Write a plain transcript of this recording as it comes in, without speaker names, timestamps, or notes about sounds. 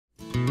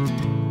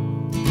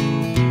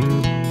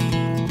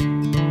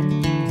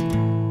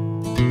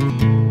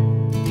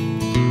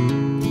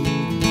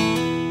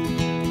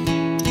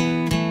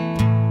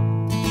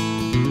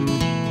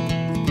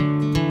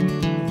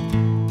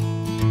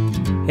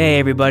Hey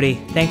everybody,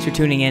 thanks for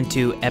tuning in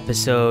to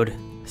episode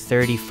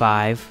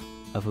 35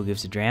 of Who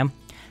Gives a Dram.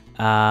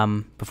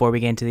 Before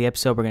we get into the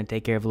episode, we're going to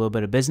take care of a little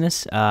bit of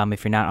business.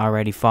 If you're not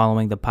already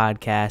following the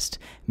podcast,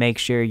 make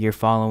sure you're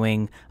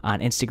following on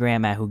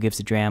Instagram at Who Gives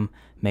a Dram.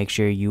 Make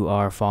sure you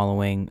are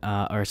following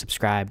or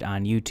subscribed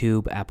on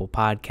YouTube, Apple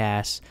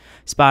Podcasts,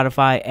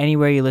 Spotify,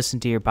 anywhere you listen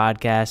to your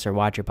podcasts or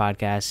watch your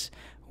podcasts,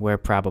 we're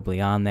probably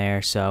on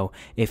there. So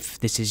if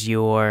this is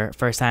your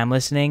first time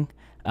listening,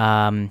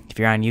 if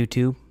you're on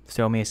YouTube,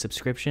 throw me a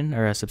subscription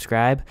or a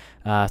subscribe.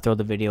 Throw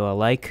the video a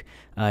like.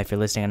 If you're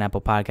listening on Apple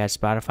Podcasts,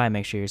 Spotify,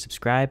 make sure you're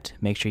subscribed.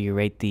 Make sure you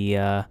rate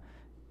the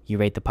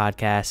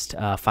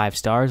podcast 5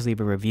 stars. Leave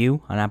a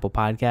review on Apple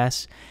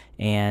Podcasts.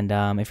 And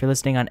if you're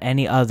listening on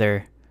any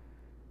other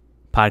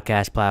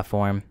podcast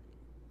platform,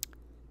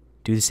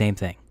 do the same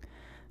thing.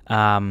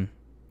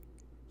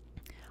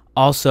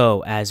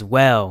 Also, as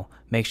well,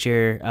 make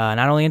sure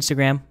not only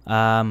Instagram,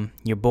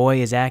 your boy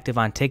is active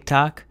on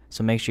TikTok.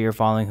 So make sure you're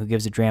following Who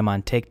Gives a Dram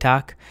on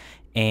TikTok,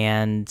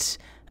 and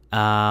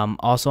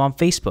also on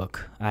Facebook.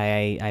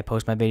 I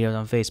post my videos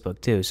on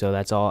Facebook too, so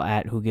that's all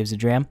at Who Gives a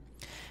Dram.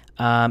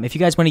 If you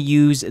guys want to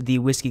use the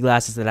whiskey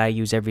glasses that I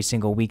use every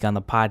single week on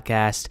the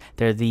podcast,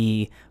 they're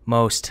the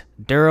most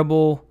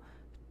durable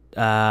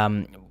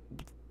nosing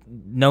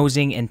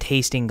and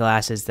tasting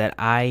glasses that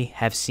I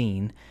have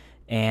seen.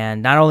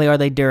 And not only are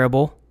they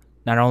durable,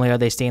 not only are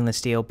they stainless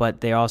steel, but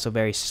they're also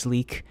very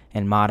sleek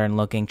and modern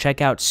looking.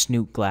 Check out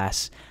Snoot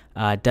Glass.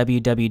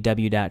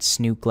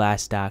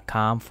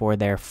 www.snootglass.com for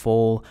their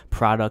full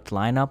product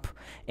lineup.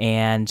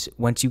 And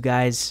once you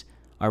guys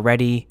are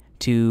ready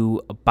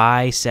to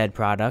buy said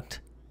product,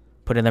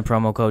 put in the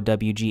promo code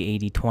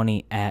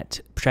WG8020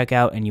 at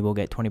checkout and you will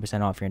get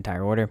 20% off your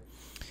entire order.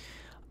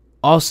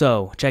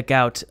 Also, check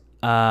out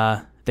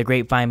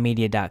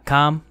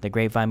thegrapevinemedia.com. The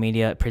Grapevine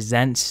Media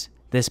presents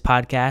this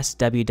podcast,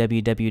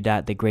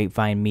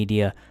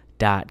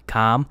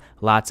 www.thegrapevinemedia.com.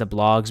 Lots of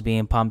blogs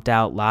being pumped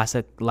out, lots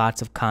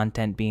of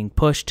content being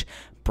pushed,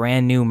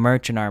 brand new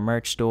merch in our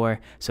merch store,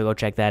 so go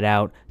check that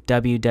out,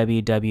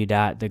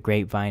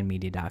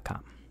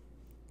 www.thegrapevinemedia.com.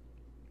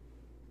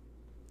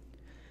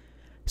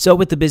 So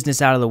with the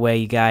business out of the way,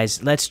 you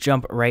guys, let's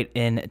jump right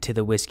into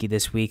the whiskey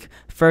this week.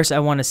 First, I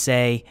want to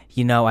say,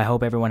 I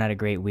hope everyone had a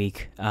great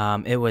week.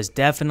 It was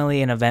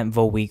definitely an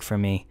eventful week for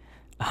me.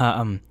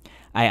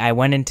 I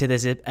went into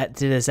this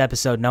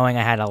episode knowing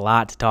I had a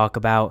lot to talk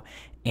about.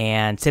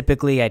 And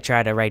typically I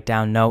try to write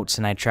down notes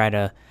and I try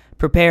to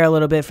prepare a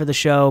little bit for the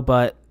show.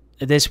 But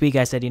this week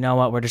I said, you know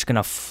what, we're just going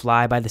to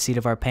fly by the seat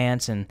of our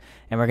pants and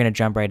we're going to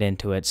jump right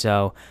into it.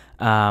 So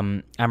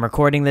I'm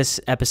recording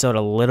this episode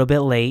a little bit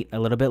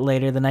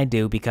later than I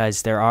do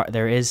because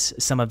there is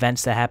some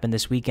events that happened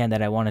this weekend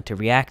that I wanted to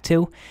react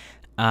to.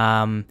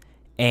 And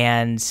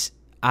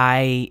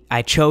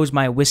I chose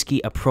my whiskey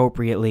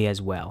appropriately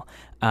as well.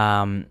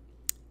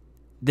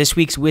 This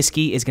week's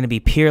whiskey is going to be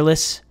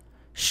Peerless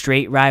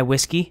straight rye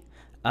whiskey.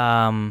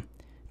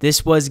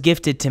 This was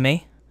gifted to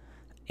me,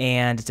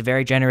 and it's a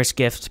very generous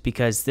gift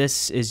because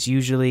this is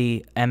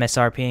usually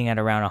MSRPing at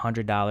around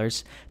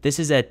 $100. This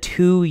is a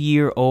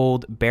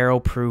 2-year-old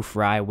barrel-proof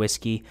rye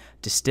whiskey,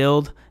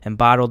 distilled and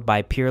bottled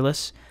by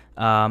Peerless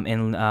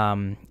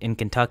in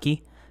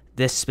Kentucky.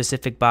 This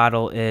specific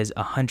bottle is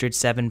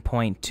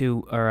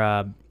 107.2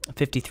 or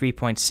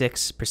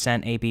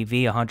 53.6%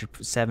 ABV,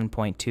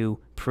 107.2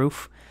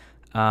 proof.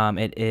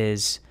 It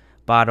is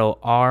bottle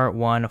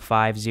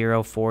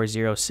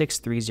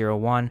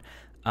R150406301.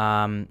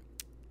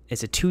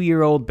 It's a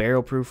 2-year-old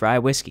barrel-proof rye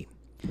whiskey,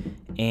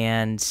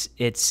 and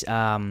it's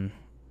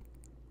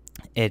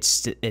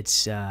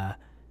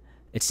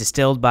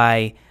distilled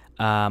by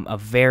a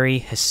very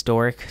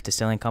historic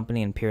distilling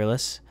company in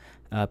Peerless.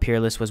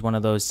 Peerless was one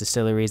of those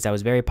distilleries that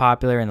was very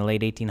popular in the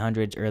late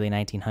 1800s, early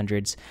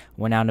 1900s.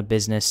 Went out of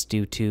business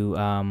due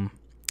to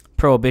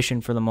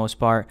prohibition for the most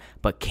part,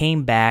 but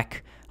came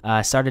back.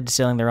 Started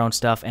distilling their own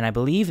stuff, and I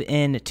believe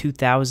in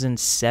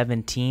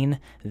 2017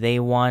 they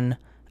won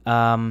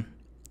one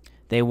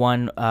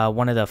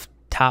of the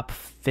top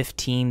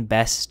 15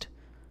 best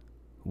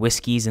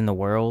whiskeys in the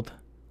world,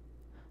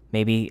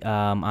 maybe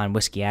on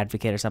Whiskey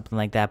Advocate or something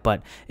like that.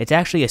 But it's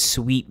actually a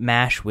sweet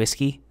mash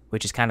whiskey,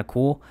 which is kind of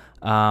cool.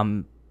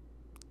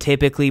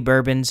 Typically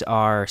bourbons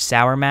are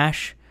sour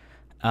mash,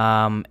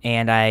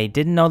 and I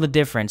didn't know the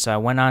difference, so I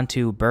went on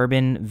to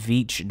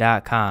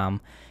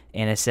bourbonveach.com.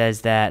 And it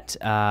says that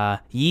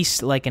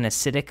yeast like an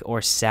acidic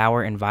or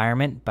sour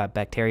environment, but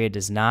bacteria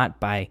does not.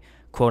 By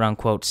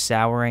quote-unquote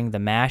souring the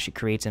mash, it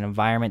creates an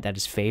environment that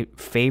is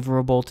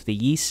favorable to the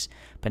yeast,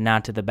 but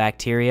not to the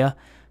bacteria.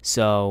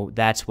 So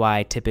that's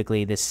why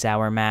typically this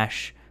sour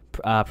mash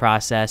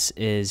process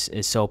is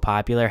so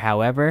popular.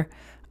 However,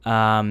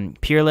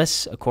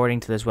 Peerless,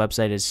 according to this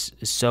website, is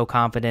so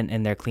confident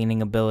in their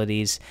cleaning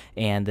abilities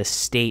and the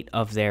state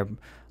of their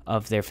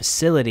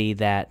facility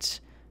that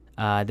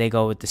they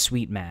go with the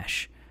sweet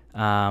mash.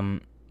 And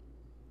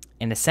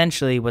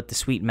essentially what the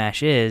sweet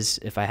mash is,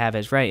 if I have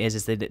it right,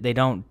 is they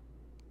don't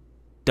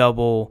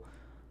double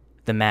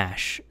the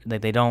mash.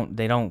 Like they don't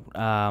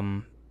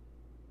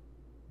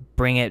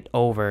bring it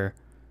over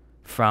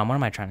from, what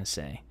am I trying to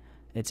say?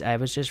 I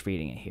was just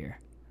reading it here.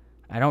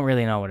 I don't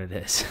really know what it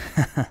is.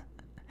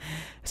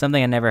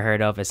 Something I never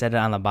heard of. I said it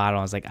on the bottle.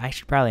 I was like, I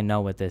should probably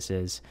know what this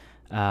is.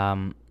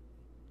 Yeah,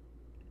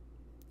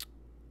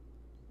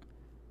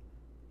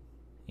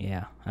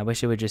 I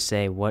wish it would just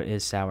say, what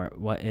is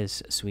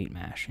sweet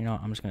mash? You know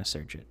what? I'm just going to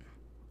search it.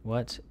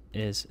 What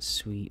is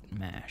sweet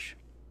mash?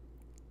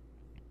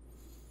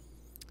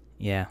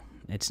 Yeah,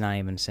 it's not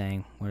even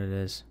saying what it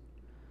is.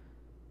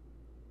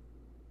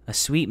 A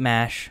sweet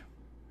mash.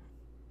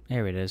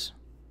 There it is.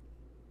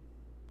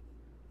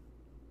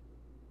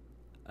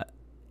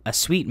 A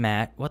sweet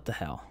mash. What the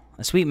hell?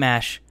 A sweet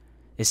mash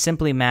is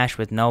simply mash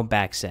with no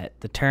backset,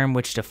 the term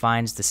which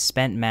defines the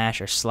spent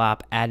mash or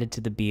slop added to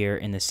the beer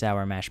in the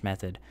sour mash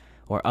method,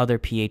 or other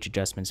pH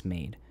adjustments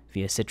made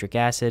via citric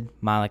acid,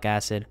 malic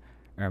acid,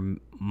 or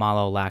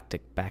malolactic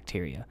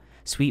bacteria.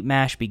 Sweet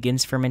mash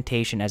begins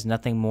fermentation as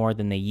nothing more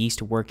than the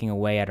yeast working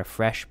away at a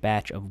fresh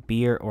batch of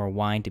beer or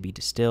wine to be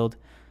distilled.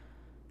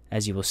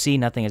 As you will see,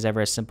 nothing is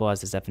ever as simple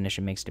as this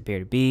definition makes it appear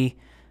to be.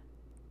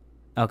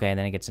 Okay, and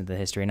then it gets into the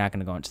history. Not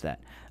going to go into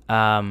that.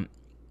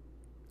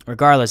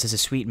 Regardless, it's a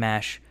sweet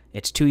mash.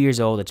 It's 2 years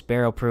old. It's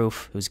barrel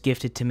proof. It was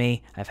gifted to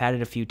me. I've had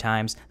it a few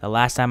times. The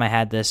last time I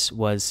had this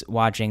was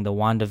watching the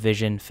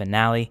WandaVision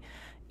finale,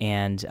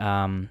 and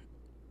I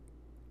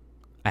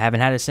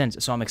haven't had it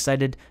since. So I'm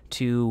excited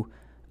to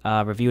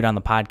review it on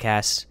the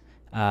podcast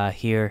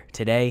here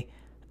today.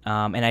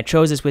 And I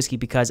chose this whiskey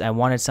because I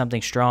wanted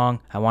something strong.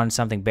 I wanted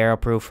something barrel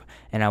proof,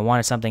 and I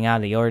wanted something out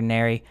of the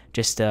ordinary,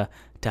 just to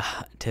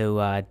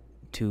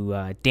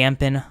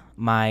dampen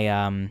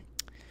my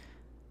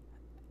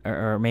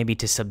or maybe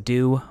to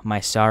subdue my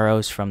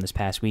sorrows from this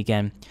past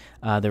weekend.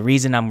 The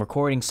reason I'm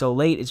recording so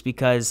late is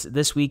because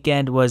this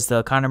weekend was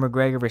the Conor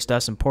McGregor versus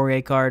Dustin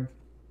Poirier card,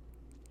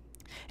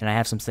 and I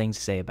have some things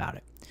to say about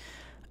it.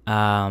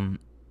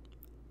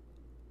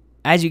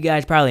 As you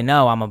guys probably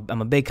know, I'm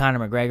a big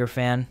Conor McGregor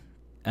fan.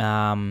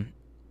 I've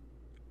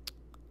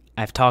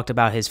talked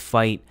about his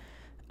fight,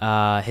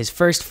 his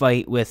first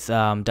fight with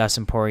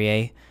Dustin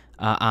Poirier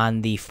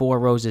on the Four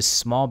Roses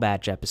small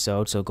batch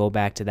episode. So go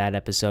back to that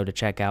episode to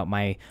check out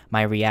my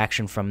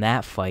reaction from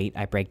that fight.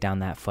 I break down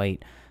that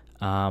fight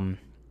in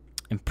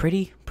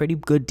pretty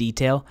good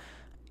detail,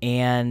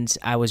 and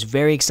I was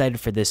very excited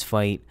for this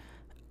fight.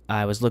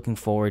 I was looking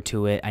forward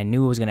to it. I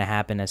knew it was going to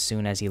happen as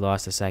soon as he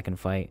lost the second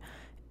fight,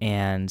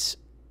 and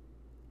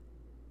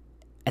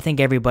I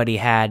think everybody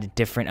had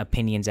different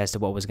opinions as to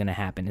what was going to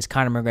happen. Is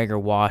Conor McGregor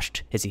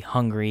washed? Is he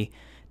hungry?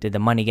 Did the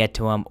money get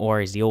to him?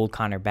 Or is the old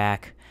Conor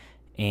back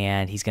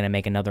and he's going to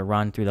make another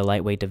run through the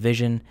lightweight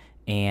division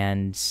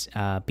and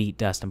beat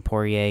Dustin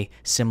Poirier,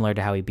 similar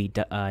to how he beat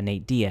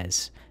Nate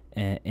Diaz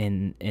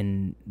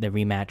in the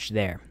rematch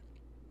there?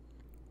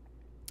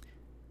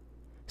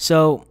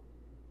 So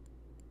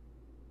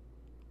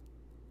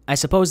I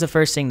suppose the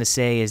first thing to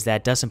say is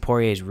that Dustin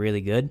Poirier is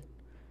really good.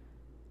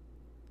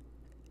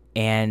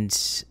 And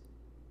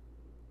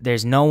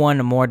there's no one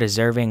more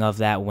deserving of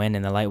that win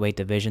in the lightweight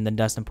division than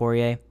Dustin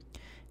Poirier.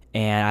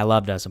 And I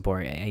love Dustin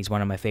Poirier. He's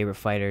one of my favorite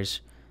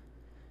fighters.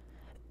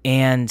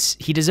 And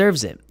he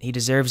deserves it. He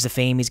deserves the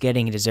fame he's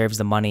getting. He deserves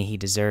the money. He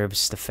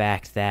deserves the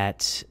fact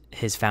that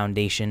his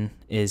foundation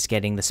is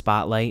getting the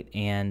spotlight.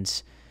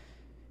 And,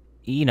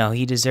 you know,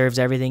 he deserves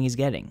everything he's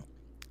getting.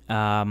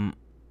 But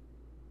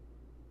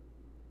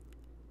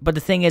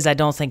the thing is, I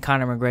don't think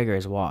Conor McGregor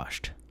is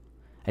washed.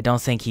 I don't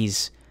think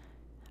he's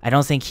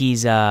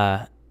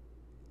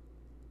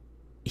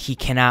he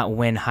cannot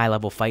win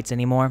high-level fights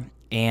anymore.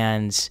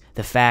 And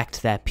the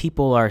fact that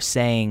people are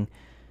saying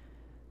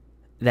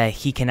that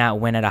he cannot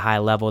win at a high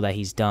level, that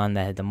he's done,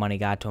 that the money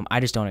got to him,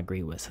 I just don't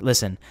agree with.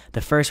 Listen,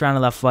 the first round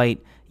of that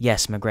fight,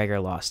 yes, McGregor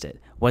lost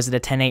it. Was it a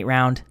 10-8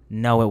 round?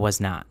 No, it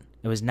was not.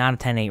 It was not a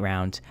 10-8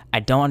 round.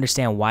 I don't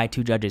understand why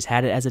two judges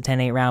had it as a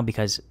 10-8 round,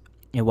 because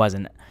it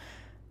wasn't.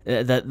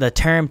 The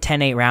term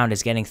 10-8 round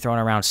is getting thrown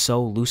around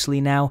so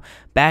loosely now.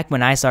 Back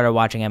when I started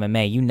watching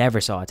MMA, you never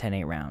saw a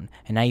 10-8 round,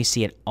 and now you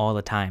see it all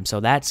the time. So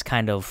that's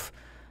kind of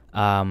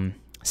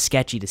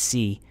sketchy to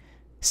see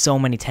so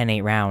many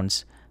 10-8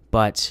 rounds.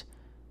 But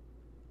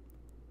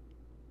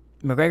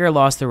McGregor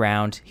lost the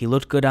round. He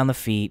looked good on the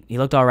feet. He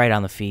looked all right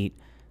on the feet.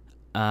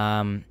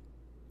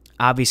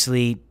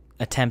 Obviously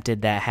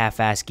attempted that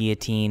half-ass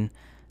guillotine.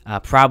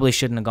 Probably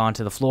shouldn't have gone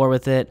to the floor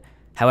with it.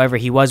 However,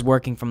 he was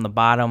working from the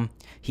bottom.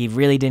 He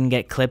really didn't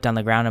get clipped on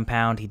the ground and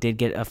pound. He did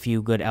get a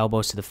few good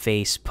elbows to the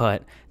face,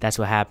 but that's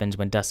what happens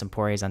when Dustin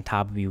Poirier is on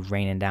top of you,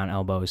 raining down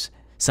elbows.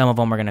 Some of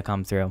them are going to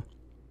come through.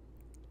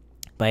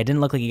 But it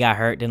didn't look like he got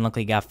hurt. Didn't look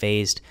like he got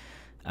phased.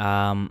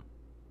 And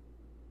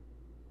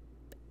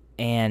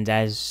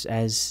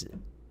as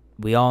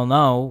we all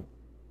know,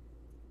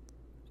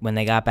 when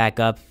they got back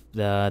up,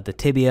 the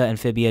tibia and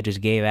fibia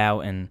just gave out,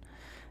 and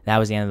that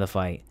was the end of the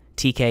fight.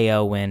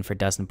 TKO win for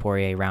Dustin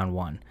Poirier, round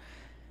 1.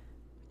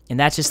 And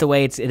that's just the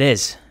way it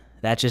is.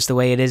 That's just the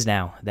way it is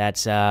now.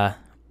 That's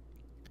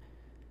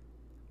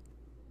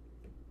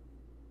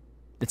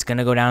it's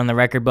gonna go down in the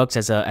record books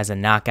as a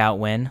knockout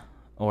win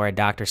or a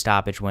doctor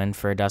stoppage win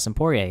for Dustin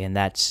Poirier, and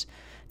that's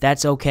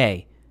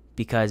okay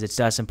because it's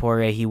Dustin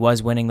Poirier. He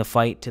was winning the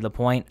fight to the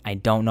point. I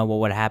don't know what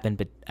would have happened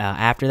but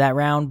after that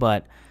round,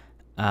 but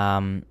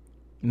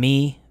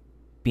me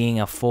being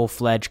a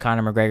full-fledged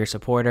Conor McGregor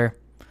supporter,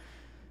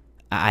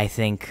 I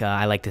think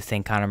I like to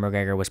think Conor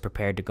McGregor was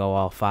prepared to go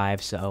all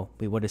 5, so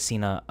we would have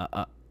seen it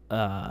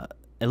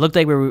looked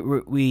like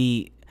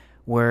we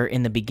were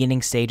in the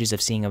beginning stages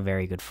of seeing a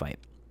very good fight.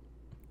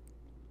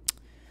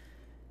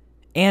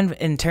 And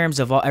in terms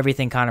of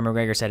everything Conor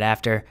McGregor said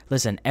after,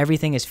 listen,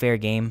 everything is fair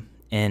game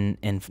in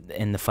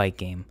the fight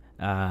game,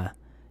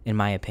 in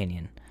my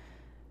opinion.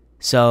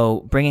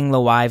 So bringing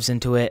the wives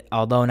into it,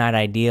 although not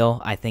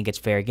ideal, I think it's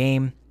fair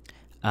game.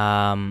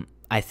 I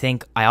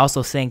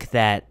also think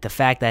that the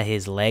fact that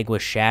his leg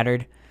was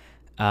shattered,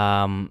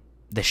 the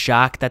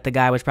shock that the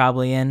guy was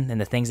probably in, and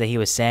the things that he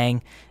was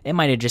saying, it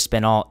might have just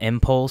been all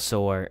impulse,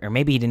 or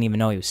maybe he didn't even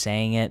know he was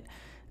saying it.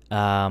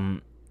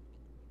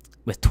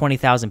 With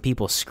 20,000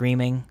 people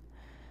screaming,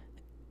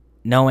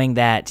 knowing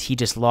that he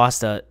just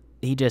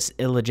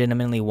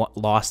illegitimately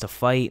lost a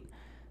fight,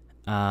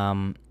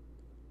 knowing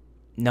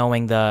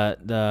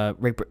the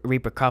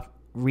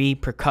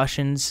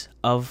repercussions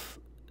of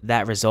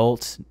that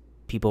result,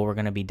 people were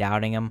going to be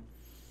doubting him.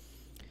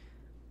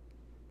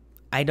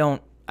 I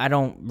don't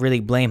really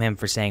blame him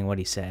for saying what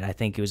he said. I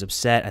think he was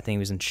upset. I think he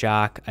was in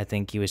shock. I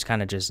think he was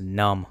kind of just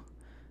numb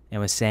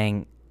and was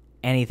saying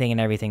anything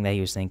and everything that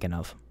he was thinking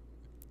of.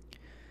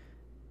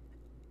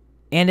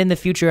 And in the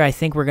future, I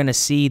think we're going to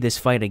see this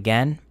fight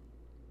again.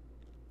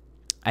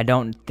 I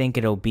don't think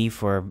it'll be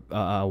for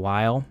a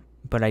while,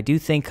 but I do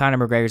think Conor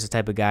McGregor's the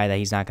type of guy that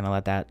he's not going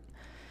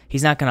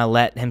to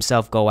let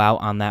himself go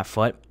out on that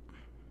foot.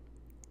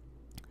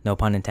 No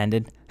pun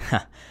intended.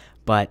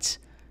 But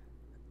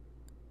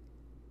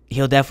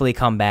he'll definitely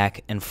come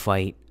back and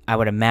fight. I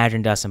would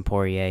imagine Dustin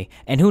Poirier.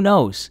 And who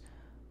knows?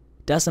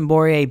 Dustin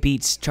Poirier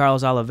beats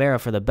Charles Oliveira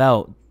for the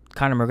belt.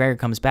 Conor McGregor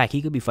comes back.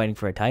 He could be fighting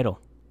for a title.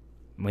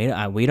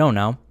 We don't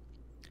know.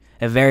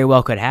 It very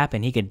well could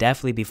happen. He could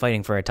definitely be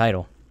fighting for a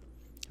title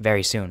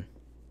very soon.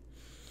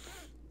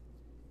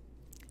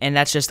 And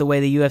that's just the way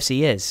the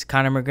UFC is.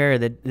 Conor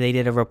McGregor, they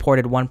did a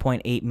reported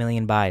 1.8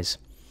 million buys.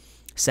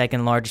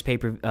 Second largest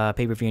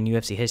pay-per-view in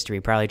UFC history.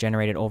 Probably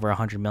generated over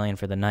 100 million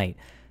for the night.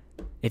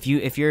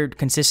 If you're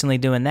consistently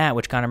doing that,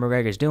 which Conor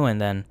McGregor's doing,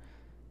 then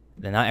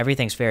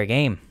everything's fair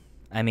game.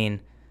 I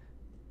mean,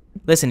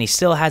 listen, he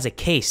still has a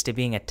case to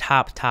being a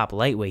top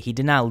lightweight. He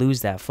did not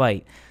lose that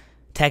fight.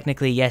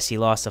 Technically, yes, he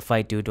lost the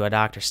fight due to a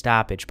doctor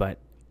stoppage, but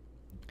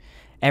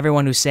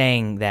everyone who's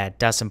saying that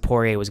Dustin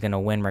Poirier was going to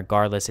win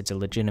regardless, it's a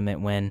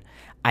legitimate win,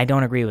 I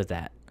don't agree with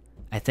that.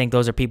 I think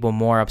those are people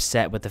more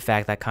upset with the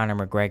fact that Conor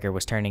McGregor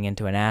was turning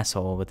into an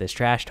asshole with his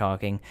trash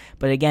talking.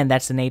 But again,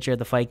 that's the nature of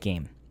the fight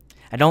game.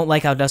 I don't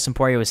like how Dustin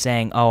Poirier was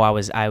saying,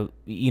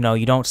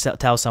 you don't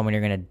tell someone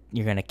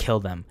you're gonna kill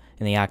them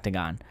in the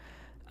octagon.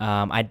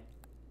 I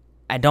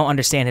don't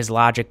understand his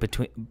logic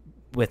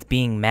with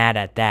being mad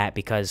at that,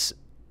 because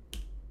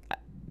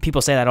people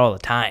say that all the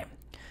time.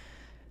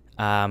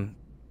 I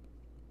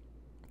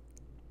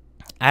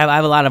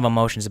have a lot of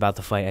emotions about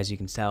the fight, as you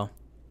can tell.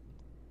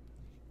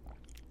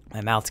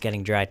 My mouth's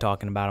getting dry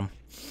talking about him.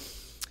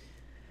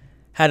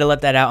 Had to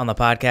let that out on the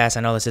podcast. I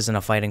know this isn't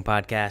a fighting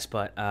podcast,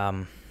 but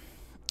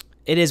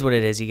it is what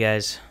it is, you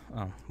guys.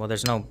 Oh, well,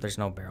 there's no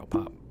barrel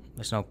pop.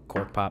 There's no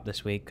cork pop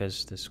this week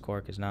because this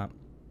cork is not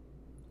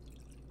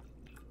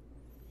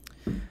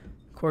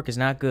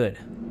good.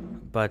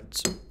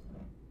 But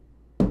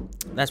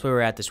that's where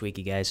we're at this week,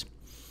 you guys.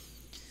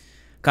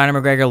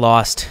 Conor McGregor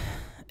lost,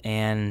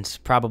 and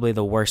probably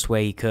the worst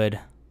way he could.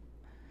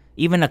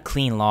 Even a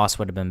clean loss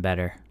would have been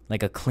better.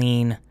 Like a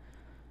clean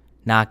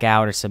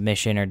knockout or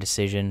submission or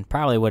decision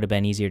probably would have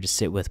been easier to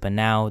sit with. But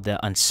now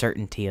the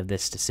uncertainty of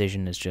this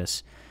decision is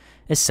just,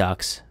 it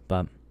sucks.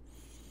 But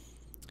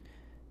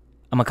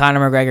I'm a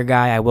Conor McGregor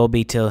guy. I will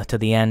be till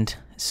the end.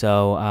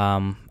 So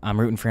I'm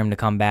rooting for him to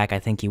come back. I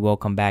think he will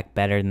come back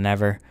better than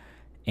ever.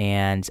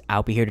 And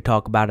I'll be here to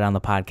talk about it on the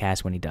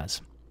podcast when he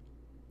does.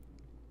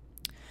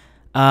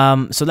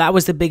 So that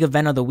was the big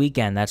event of the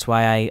weekend. That's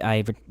why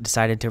I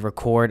decided to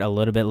record a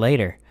little bit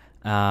later.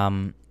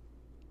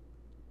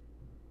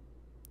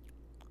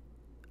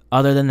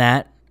 Other than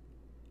that,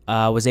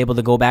 was able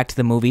to go back to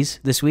the movies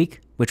this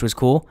week, which was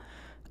cool.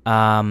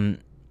 Went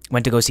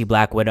to go see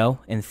Black Widow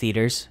in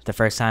theaters. The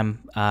first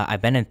time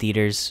I've been in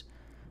theaters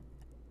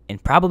in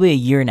probably a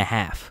year and a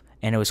half.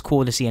 And it was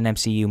cool to see an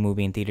MCU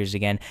movie in theaters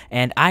again.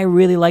 And I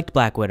really liked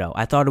Black Widow.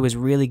 I thought it was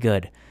really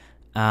good.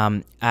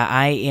 I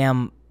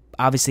am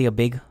obviously a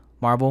big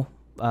Marvel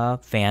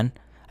fan.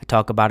 I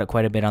talk about it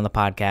quite a bit on the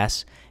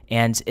podcast.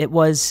 And it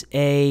was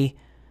a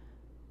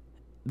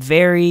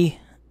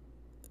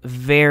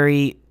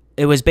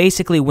it was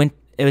basically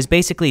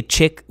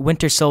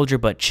Winter Soldier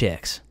but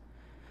chicks.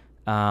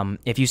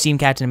 If you've seen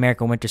Captain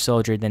America Winter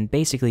Soldier, then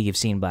basically you've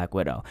seen Black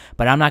Widow.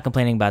 But I'm not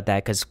complaining about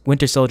that because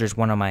Winter Soldier is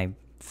one of my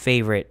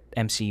favorite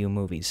MCU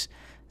movies.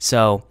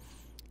 So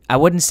I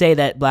wouldn't say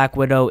that Black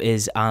Widow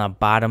is on a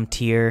bottom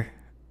tier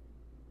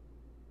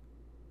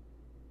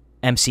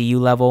MCU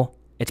level.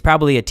 It's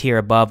probably a tier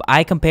above.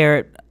 I compare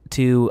it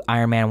to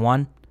Iron Man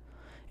 1,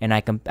 and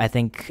I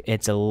think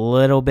it's a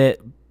little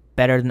bit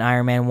better than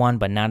Iron Man 1,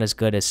 but not as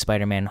good as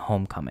Spider-Man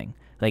Homecoming.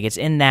 Like, it's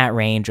in that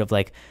range of,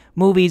 like,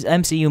 movies,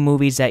 MCU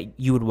movies that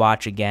you would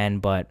watch again,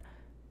 but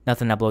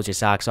nothing that blows your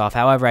socks off.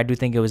 However, I do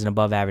think it was an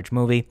above-average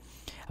movie.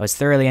 I was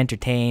thoroughly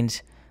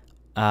entertained.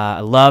 I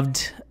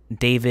loved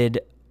David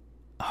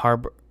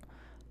Hopper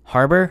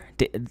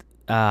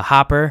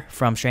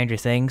from Stranger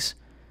Things.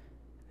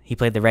 He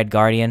played the Red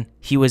Guardian.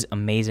 He was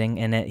amazing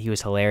in it. He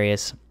was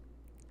hilarious.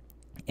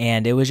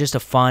 And it was just a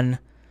fun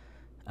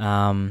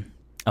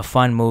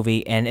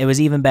movie, and it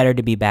was even better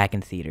to be back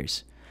in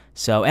theaters.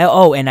 So,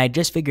 and I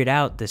just figured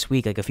out this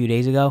week, like a few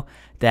days ago,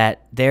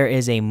 that there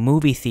is a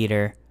movie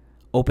theater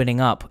opening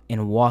up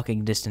in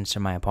walking distance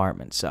from my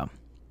apartment. So,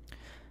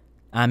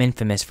 I'm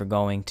infamous for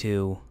going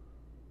to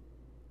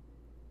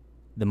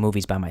the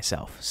movies by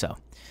myself. So,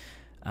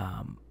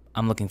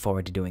 I'm looking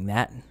forward to doing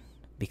that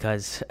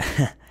because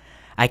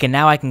I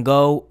can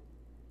go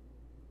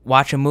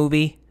watch a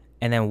movie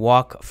and then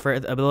walk a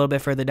little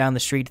bit further down the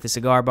street to the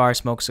cigar bar,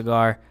 smoke a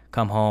cigar,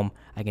 come home.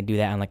 I can do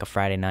that on like a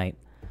Friday night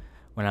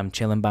when I'm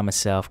chilling by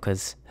myself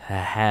because I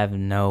have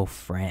no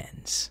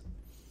friends.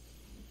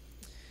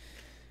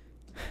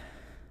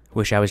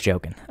 Wish I was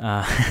joking.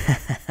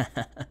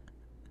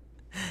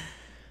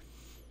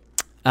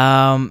 But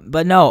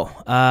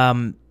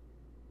no.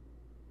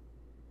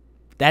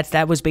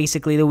 That was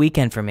basically the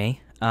weekend for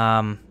me.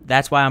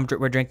 That's why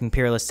we're drinking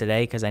Peerless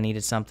today, because I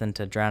needed something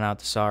to drown out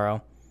the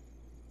sorrow.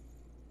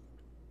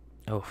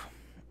 Oh.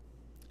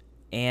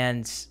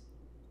 And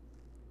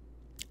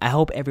I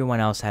hope everyone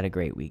else had a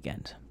great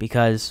weekend,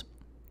 because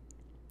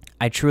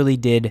I truly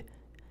did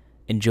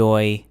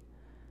enjoy.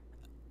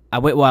 I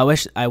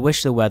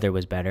wish the weather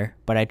was better,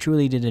 but I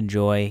truly did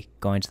enjoy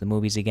going to the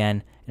movies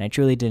again, and I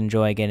truly did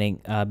enjoy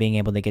being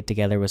able to get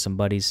together with some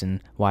buddies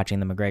and watching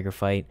the McGregor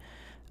fight.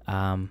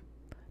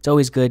 It's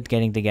always good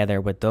getting together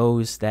with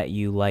those that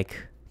you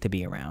like to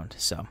be around.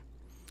 So, a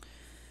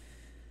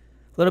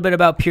little bit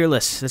about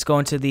Peerless. Let's go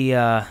into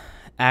the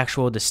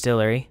actual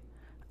distillery.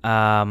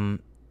 So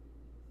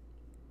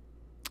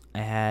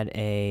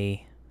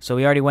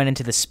we already went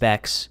into the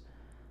specs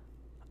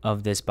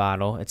of this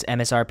bottle. Its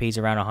MSRP is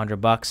around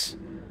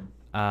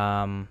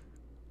 $100.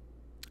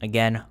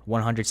 Again,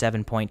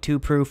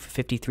 107.2 proof,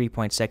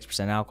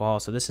 53.6% alcohol.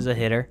 So this is a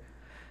hitter.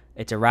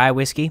 It's a rye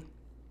whiskey.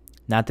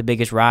 Not the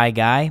biggest rye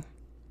guy,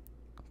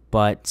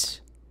 but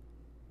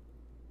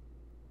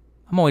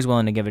I'm always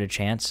willing to give it a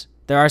chance.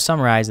 There are some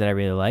ryes that I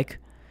really like.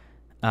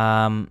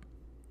 And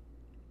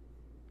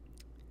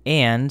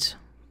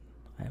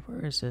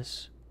where is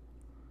this?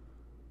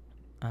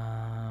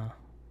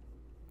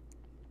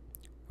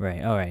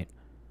 Right, all right.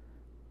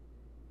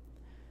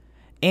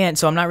 And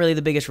so I'm not really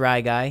the biggest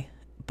rye guy,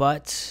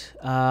 but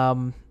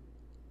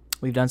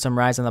we've done some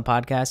ryes on the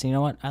podcast, and you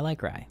know what? I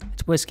like rye.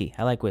 It's whiskey.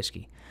 I like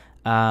whiskey.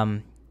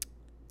 A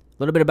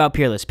little bit about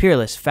Peerless.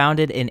 Peerless,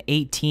 founded in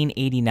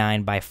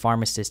 1889 by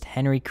pharmacist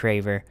Henry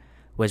Craver,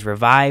 was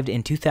revived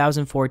in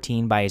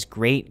 2014 by his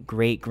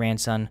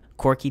great-great-grandson,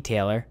 Corky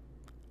Taylor.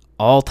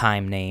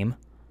 All-time name,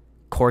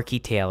 Corky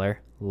Taylor.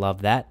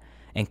 Love that.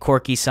 And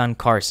Corky's son,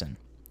 Carson.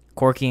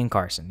 Corky and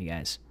Carson, you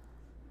guys.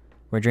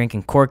 We're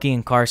drinking Corky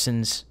and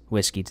Carson's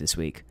whiskey this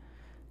week.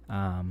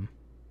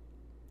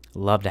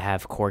 Love to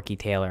have Corky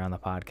Taylor on the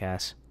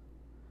podcast.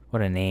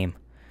 What a name.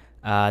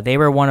 They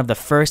were one of the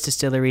first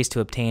distilleries to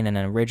obtain an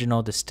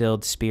original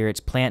distilled spirits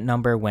plant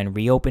number when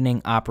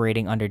reopening,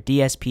 operating under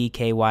DSP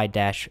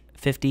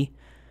KY-50.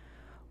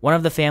 One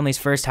of the family's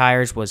first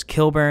hires was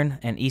Kilburn,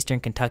 an Eastern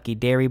Kentucky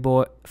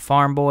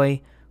farm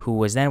boy, who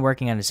was then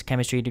working on his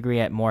chemistry degree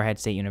at Morehead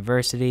State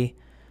University.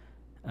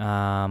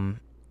 Before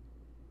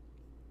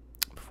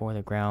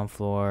the ground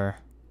floor,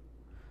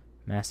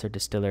 master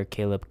distiller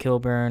Caleb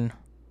Kilburn.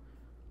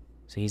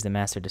 So he's the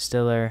master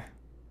distiller.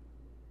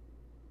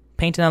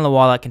 Painted on the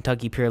wall at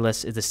Kentucky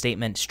Peerless is the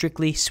statement,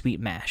 "Strictly sweet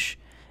mash."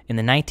 In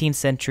the 19th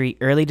century,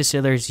 early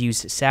distillers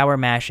used sour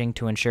mashing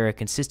to ensure a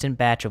consistent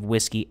batch of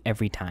whiskey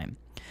every time.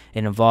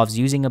 It involves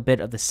using a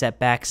bit of the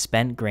setback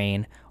spent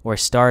grain or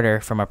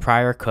starter from a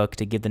prior cook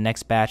to give the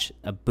next batch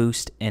a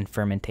boost in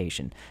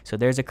fermentation. So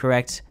there's a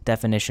correct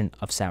definition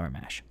of sour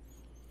mash.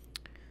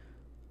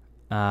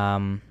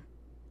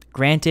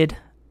 Granted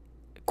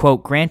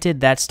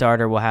that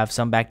starter will have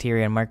some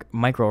bacteria and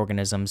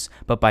microorganisms,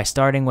 but by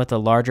starting with a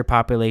larger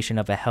population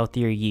of a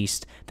healthier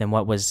yeast than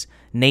what was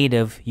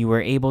native, you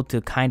were able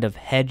to kind of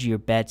hedge your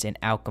bets and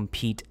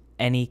outcompete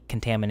any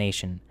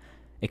contamination,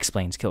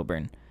 explains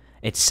Kilburn.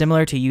 It's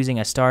similar to using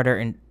a starter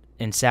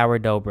in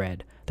sourdough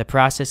bread. The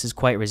process is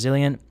quite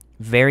resilient,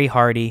 very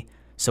hardy,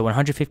 so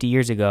 150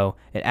 years ago,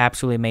 it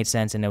absolutely made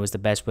sense and it was the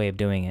best way of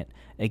doing it.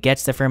 It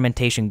gets the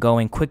fermentation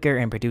going quicker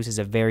and produces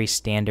a very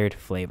standard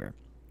flavor.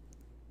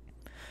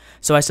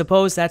 So I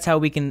suppose that's how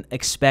we can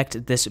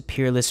expect this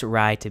Peerless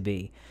rye to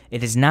be.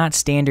 It is not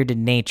standard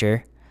in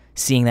nature,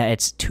 seeing that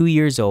it's 2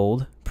 years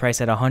old,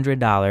 priced at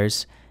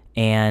 $100,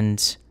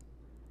 and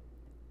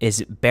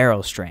is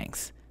barrel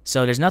strength.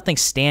 So there's nothing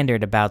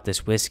standard about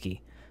this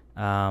whiskey.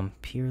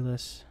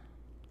 Peerless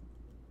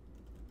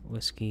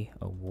Whiskey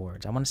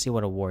Awards. I want to see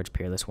what awards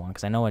Peerless won,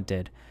 because I know it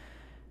did.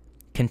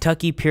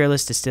 Kentucky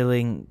Peerless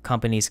Distilling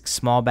Company's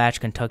small batch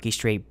Kentucky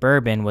Straight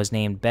Bourbon was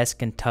named Best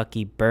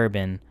Kentucky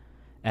Bourbon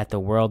at the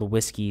World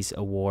Whiskies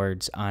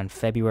Awards on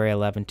February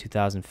 11,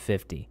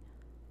 2050.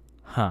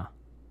 Huh.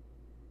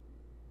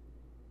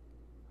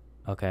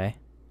 Okay.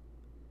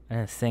 I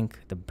didn't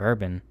think the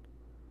bourbon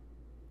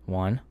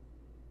won.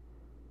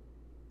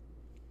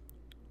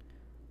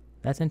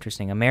 That's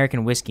interesting.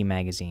 American Whiskey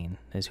Magazine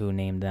is who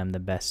named them the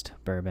best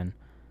bourbon.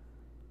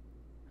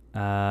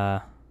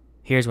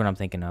 Here's what I'm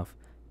thinking of.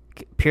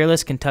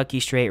 Peerless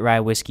Kentucky Straight Rye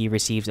Whiskey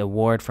receives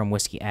award from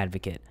Whiskey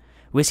Advocate.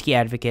 Whiskey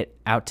Advocate,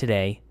 out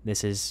today,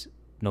 this is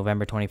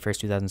November 21st,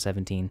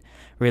 2017,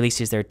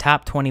 releases their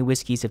top 20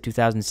 whiskeys of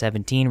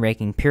 2017,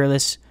 ranking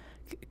Peerless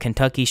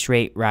Kentucky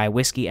Straight Rye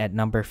Whiskey at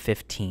number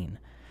 15.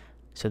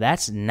 So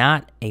that's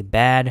not a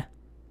bad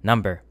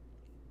number.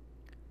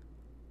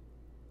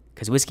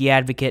 Because Whiskey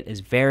Advocate is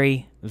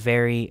very,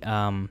 very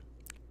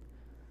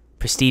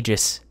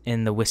prestigious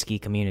in the whiskey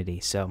community.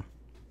 So,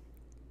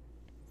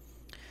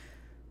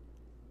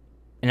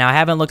 and now I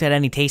haven't looked at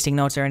any tasting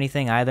notes or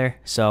anything either.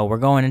 So we're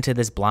going into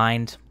this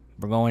blind.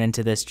 We're going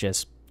into this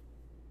just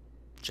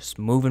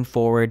moving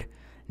forward,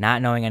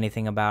 not knowing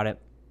anything about it.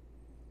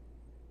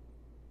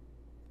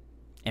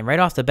 And right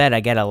off the bat, I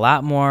get a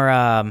lot more.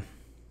 I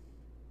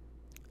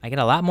get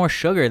a lot more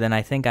sugar than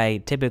I think I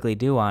typically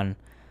do on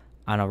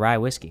a rye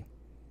whiskey.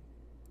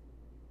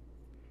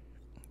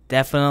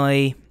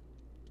 Definitely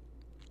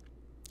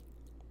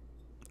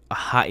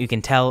hot. You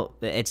can tell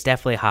it's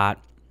definitely hot.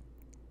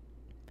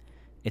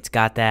 It's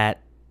got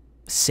that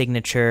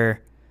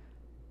signature,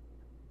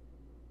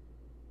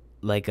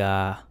 like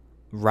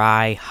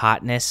rye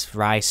hotness,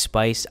 rye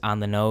spice on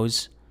the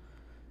nose,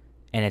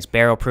 and it's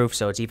barrel proof,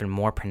 so it's even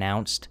more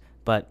pronounced.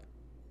 But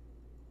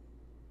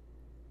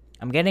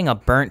I'm getting a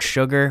burnt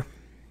sugar.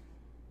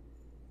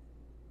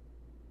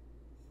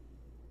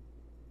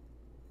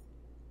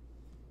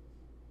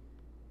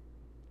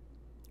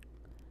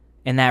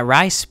 And that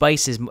rye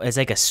spice is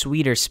like a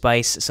sweeter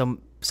spice,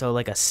 so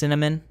like a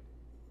cinnamon.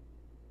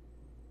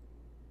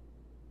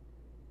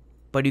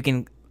 But you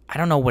can, I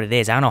don't know what it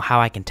is. I don't know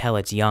how I can tell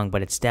it's young,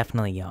 but it's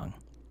definitely young.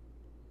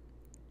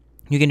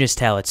 You can just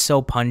tell it's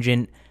so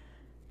pungent.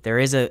 There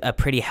is a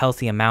pretty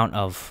healthy amount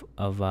of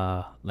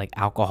like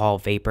alcohol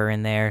vapor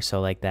in there,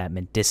 so like that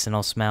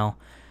medicinal smell.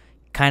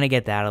 Kind of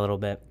get that a little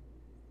bit.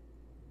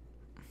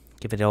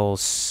 Give it a little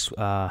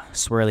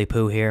swirly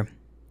poo here.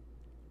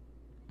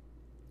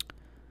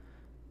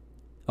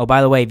 Oh,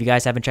 by the way, if you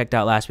guys haven't checked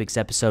out last week's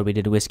episode, we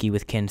did Whiskey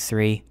with Kin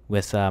 3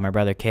 with my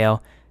brother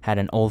Kale. Had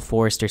an Old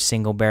Forester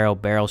single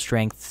barrel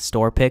strength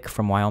store pick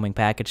from Wyoming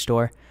Package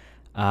Store.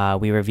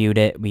 We reviewed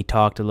it. We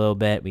talked a little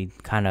bit. We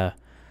kind of,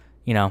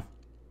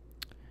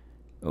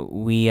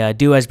 we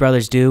do as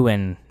brothers do,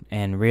 and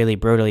really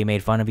brutally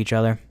made fun of each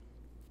other.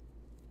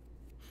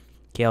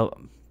 Kale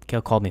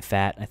called me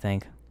fat, I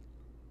think.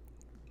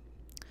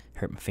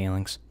 Hurt my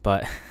feelings,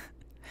 but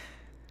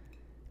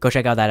go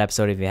check out that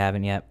episode if you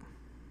haven't yet.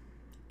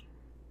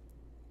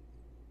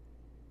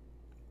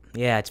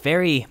 Yeah, it's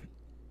very,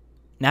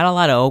 not a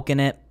lot of oak in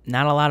it.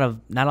 Not a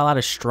lot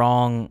of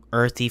strong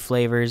earthy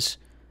flavors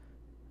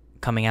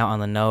coming out on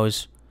the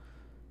nose.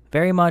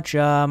 Very much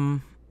yeah,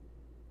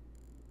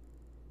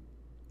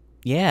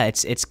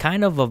 it's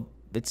kind of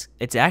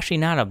it's actually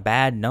not a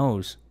bad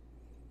nose.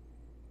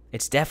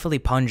 It's definitely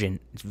pungent.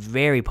 It's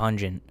very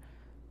pungent.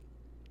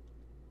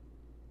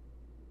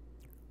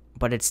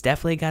 But it's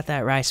definitely got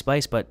that rye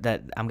spice, but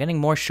that I'm getting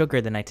more sugar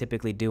than I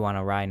typically do on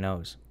a rye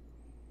nose.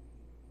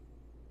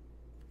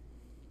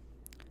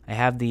 I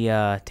have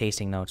the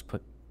tasting notes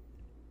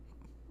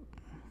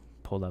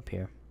pulled up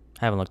here.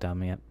 I haven't looked at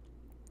them yet.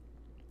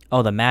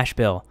 Oh, the mash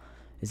bill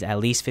is at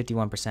least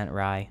 51%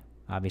 rye,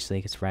 obviously,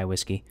 it's rye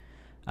whiskey.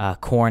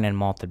 Corn and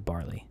malted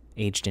barley,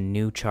 aged in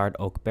new charred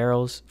oak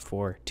barrels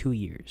for 2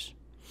 years.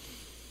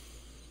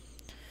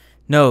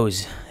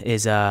 Nose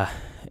is,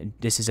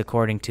 this is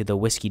according to the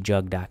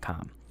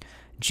whiskeyjug.com.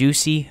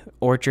 Juicy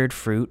orchard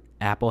fruit,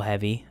 apple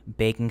heavy,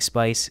 baking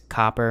spice,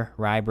 copper,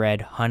 rye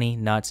bread, honey,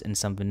 nuts, and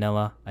some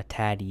vanilla, a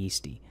tad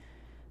yeasty.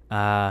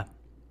 I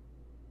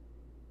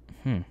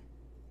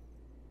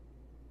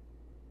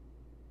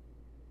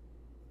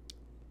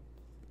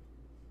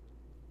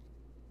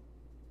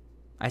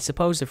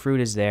suppose the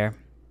fruit is there.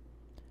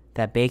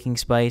 That baking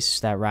spice,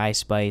 that rye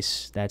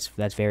spice, that's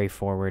very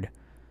forward.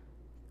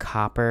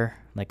 Copper,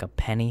 like a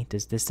penny.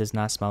 This does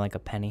not smell like a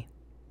penny.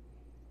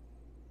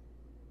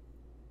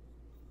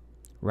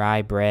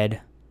 Rye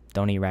bread.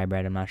 Don't eat rye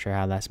bread. I'm not sure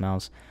how that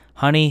smells.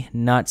 Honey,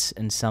 nuts,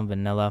 and some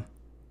vanilla.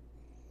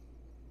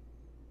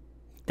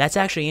 That's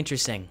actually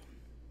interesting.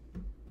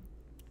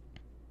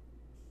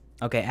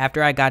 Okay,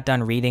 after I got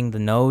done reading the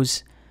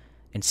nose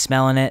and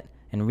smelling it,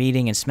 and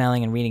reading and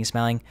smelling and reading and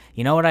smelling,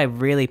 you know what I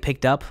really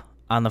picked up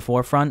on the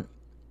forefront?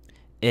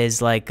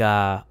 Is like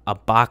a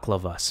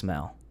baklava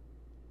smell.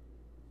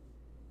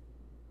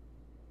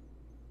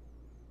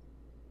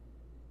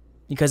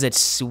 Because it's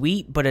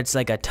sweet, but it's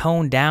like a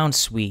toned down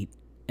sweet.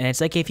 And it's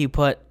like if you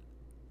put,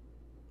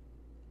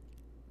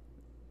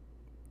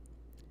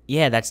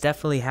 yeah, that's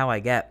definitely how I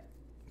get,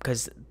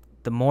 because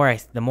the more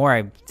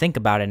I think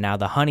about it now,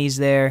 the honey's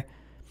there.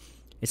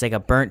 It's like a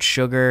burnt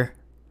sugar,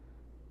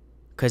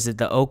 because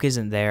the oak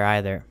isn't there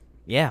either.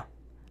 Yeah,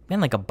 man,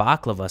 like a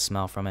baklava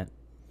smell from it.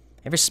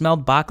 Ever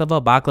smelled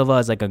baklava? Baklava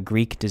is like a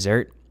Greek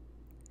dessert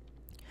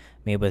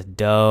made with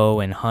dough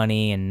and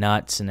honey and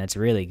nuts, and it's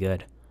really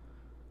good.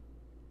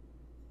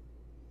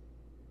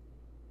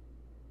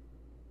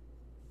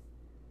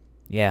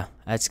 Yeah,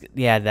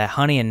 that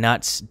honey and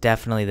nuts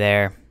definitely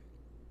there.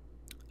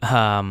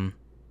 Um,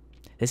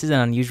 this is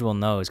an unusual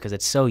nose because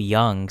it's so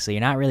young, so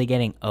you're not really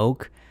getting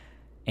oak,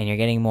 and you're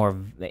getting more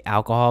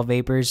alcohol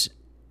vapors.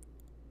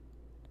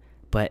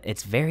 But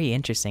it's very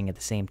interesting at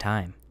the same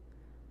time.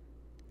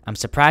 I'm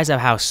surprised at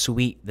how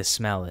sweet the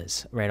smell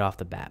is right off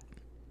the bat.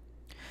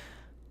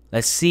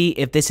 Let's see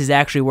if this is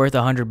actually worth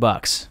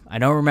 $100. I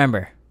don't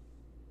remember.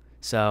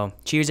 So,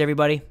 cheers,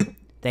 everybody.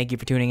 Thank you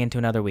for tuning in to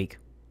another week.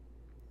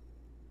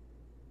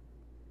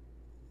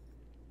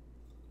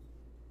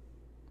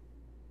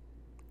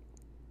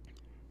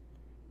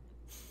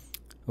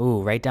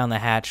 Ooh, right down the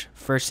hatch.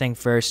 First thing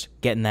first,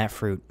 getting that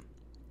fruit.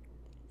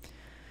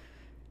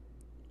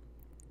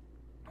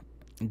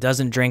 It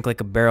doesn't drink like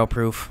a barrel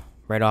proof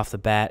right off the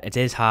bat. It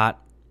is hot,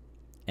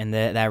 and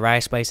that rye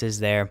spice is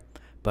there,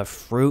 but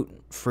fruit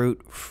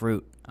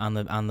on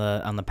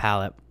the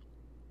palate.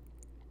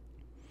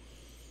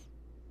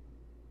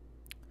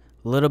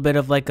 A little bit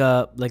of like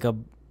a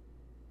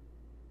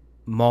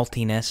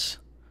maltiness,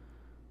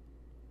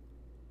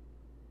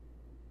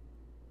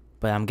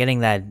 but I'm getting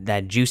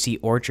that juicy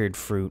orchard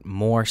fruit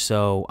more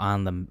so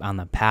on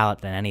the palate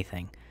than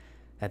anything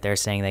that they're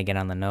saying they get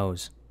on the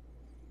nose.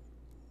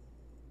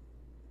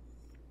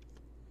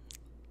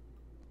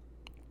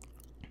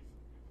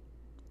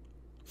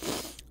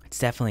 It's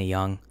definitely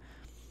young.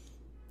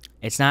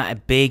 It's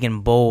not big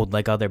and bold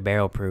like other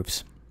barrel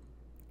proofs.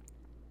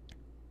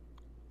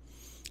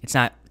 It's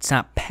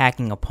not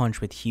packing a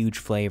punch with huge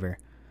flavor.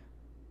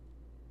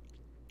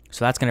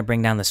 So that's going to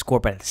bring down the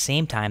score, but at the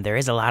same time, there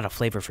is a lot of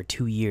flavor for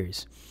 2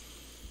 years.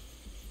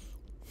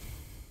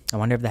 I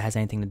wonder if that has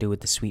anything to do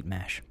with the sweet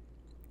mash.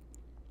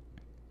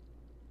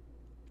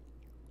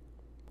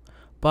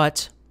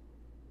 But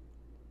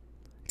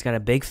it's got a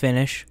big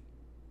finish,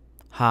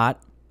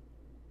 hot.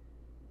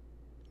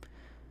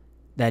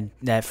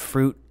 That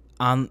fruit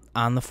on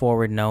the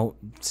forward note,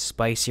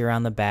 spicier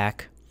on the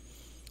back.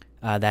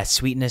 That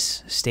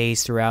sweetness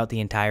stays throughout the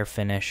entire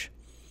finish.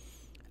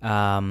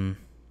 That's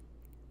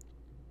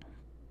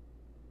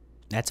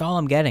all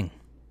I'm getting.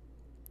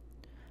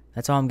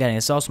 That's all I'm getting.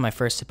 It's also my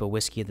first sip of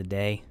whiskey of the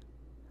day.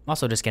 I'm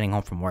also just getting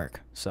home from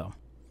work, so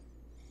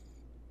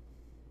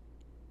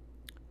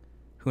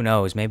who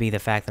knows? Maybe the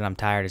fact that I'm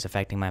tired is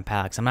affecting my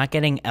palate. I'm not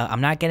getting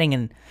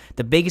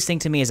the biggest thing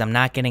to me is I'm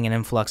not getting an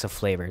influx of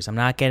flavors. I'm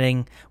not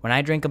getting, when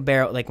I drink a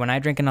barrel, like when I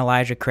drink an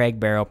Elijah Craig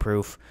barrel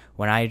proof,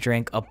 when I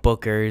drink a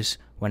Booker's,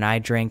 when I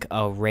drink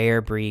a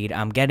rare breed,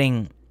 I'm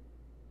getting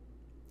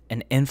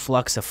an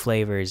influx of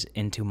flavors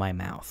into my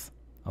mouth,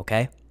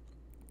 okay?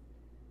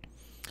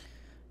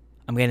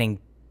 I'm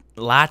getting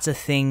lots of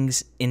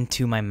things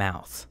into my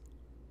mouth.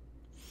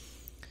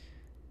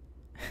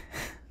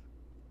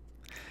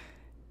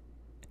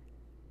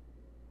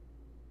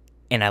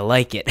 And I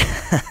like it.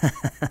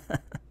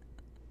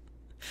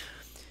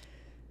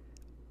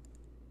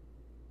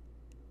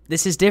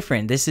 This is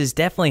different. This is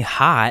definitely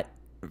hot.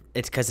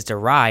 It's because it's a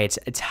rye.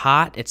 It's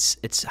hot.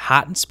 It's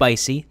hot and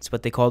spicy. It's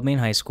what they called me in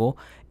high school.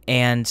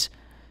 And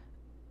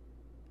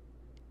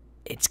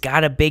it's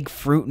got a big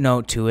fruit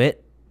note to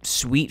it.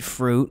 Sweet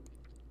fruit.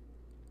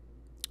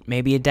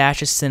 Maybe a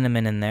dash of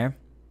cinnamon in there.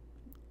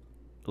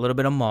 A little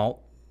bit of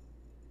malt.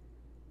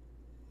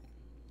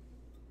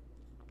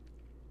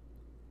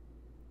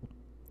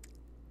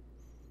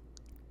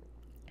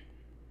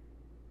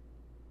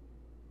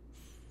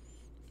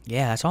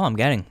 Yeah, that's all I'm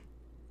getting.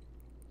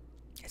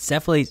 It's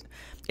definitely,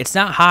 it's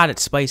not hot,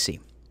 it's spicy.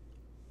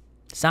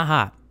 It's not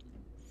hot.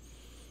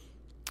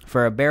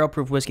 For a barrel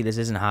proof whiskey, this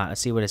isn't hot.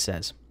 Let's see what it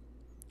says.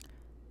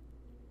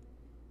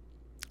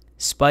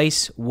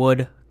 Spice,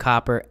 wood,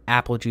 copper,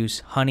 apple juice,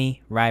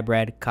 honey, rye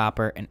bread,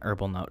 copper, and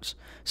herbal notes.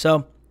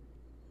 So,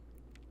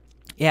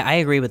 yeah, I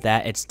agree with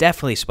that. It's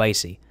definitely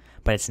spicy,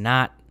 but it's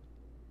not,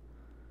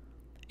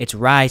 it's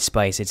rye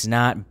spice. It's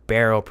not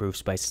barrel proof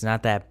spice. It's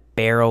not that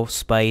barrel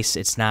spice.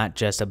 It's not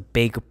just a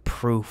big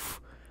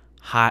proof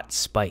hot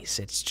spice.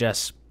 It's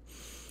just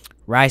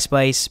rye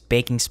spice,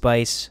 baking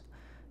spice.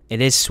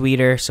 It is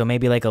sweeter, so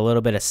maybe like a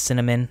little bit of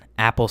cinnamon,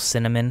 apple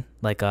cinnamon.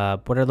 Like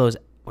what are those?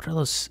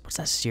 What's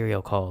that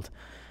cereal called?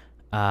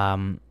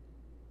 Apple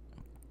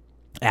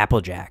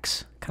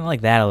Jacks. Kind of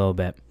like that a little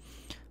bit.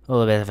 A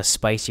little bit of a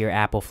spicier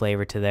apple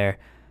flavor to there.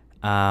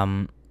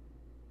 Not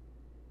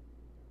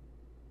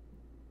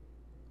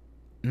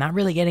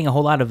really getting a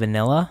whole lot of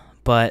vanilla,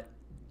 but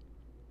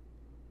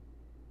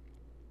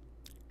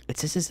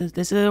this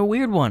is a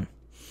weird one.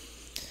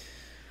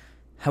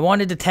 I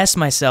wanted to test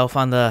myself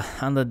on the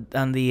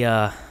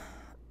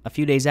a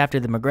few days after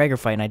the McGregor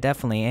fight, and I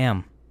definitely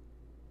am.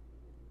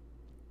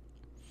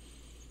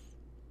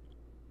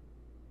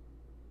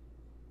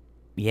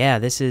 yeah,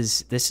 this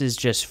is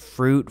just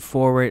fruit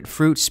forward,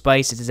 fruit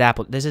spice.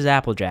 This is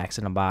Apple Jacks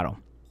in a bottle.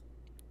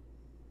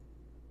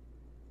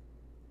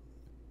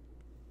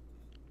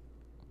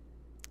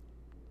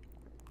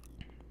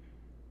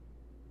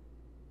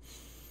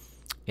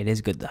 It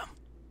is good though.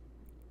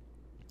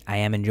 I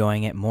am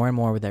enjoying it more and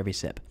more with every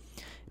sip.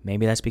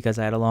 Maybe that's because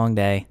I had a long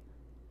day,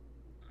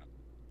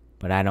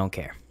 but I don't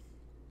care.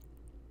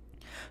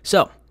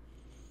 So,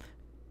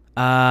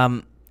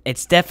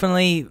 it's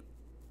definitely,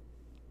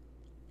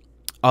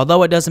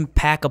 although it doesn't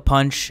pack a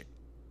punch,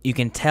 you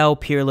can tell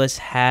Peerless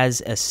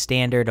has a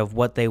standard of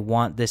what they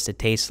want this to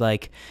taste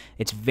like.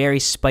 It's very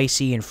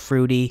spicy and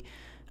fruity.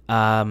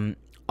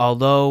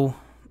 Although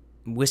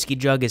Whiskey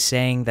Jug is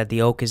saying that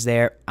the oak is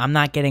there, I'm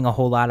not getting a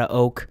whole lot of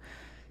oak.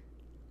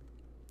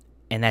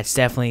 And that's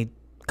definitely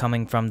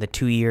coming from the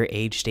 2-year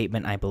age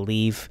statement, I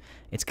believe.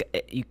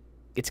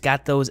 It's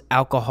got those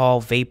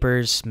alcohol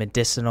vapors,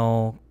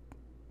 medicinal,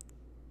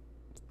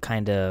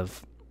 kind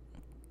of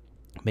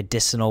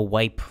medicinal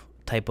wipe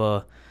type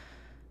of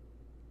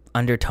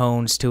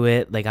undertones to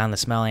it, like on the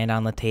smell and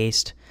on the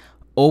taste.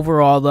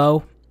 Overall,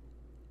 though,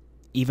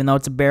 even though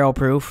it's a barrel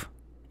proof,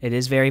 it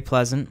is very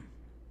pleasant.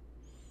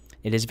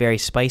 It is very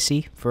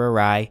spicy for a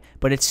rye,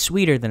 but it's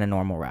sweeter than a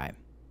normal rye.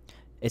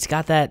 It's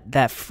got that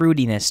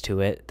fruitiness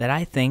to it that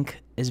I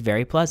think is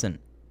very pleasant.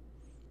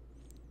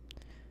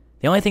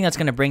 The only thing that's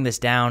going to bring this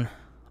down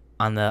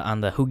on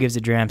the Who Gives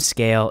a Dram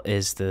scale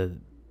is the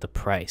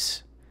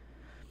price.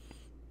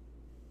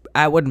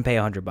 I wouldn't pay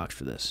 $100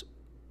 for this.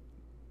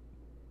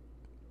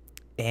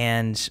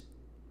 And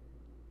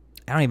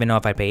I don't even know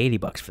if I'd pay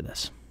 $80 for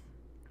this.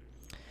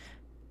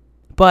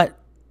 But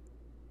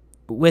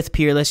with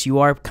Peerless, you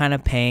are kind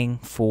of paying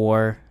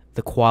for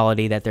the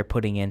quality that they're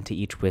putting into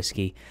each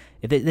whiskey.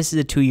 If this is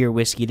a 2-year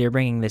whiskey, they're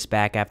bringing this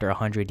back after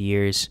 100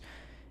 years.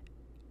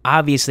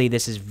 Obviously,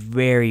 this is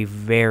very,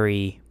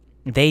 very...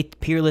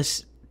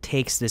 Peerless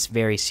takes this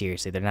very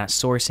seriously. They're not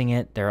sourcing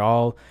it. They're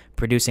all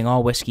producing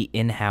all whiskey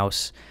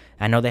in-house.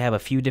 I know they have a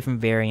few different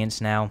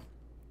variants now.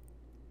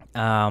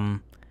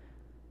 And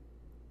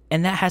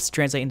that has to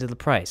translate into the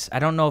price. I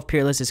don't know if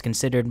Peerless is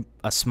considered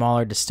a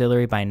smaller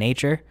distillery by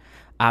nature.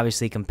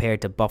 Obviously,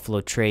 compared to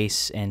Buffalo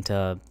Trace and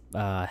to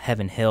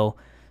Heaven Hill,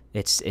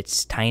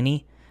 it's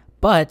tiny.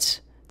 But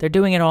they're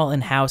doing it all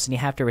in-house, and you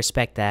have to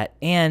respect that.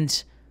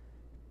 And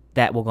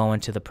that will go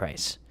into the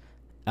price.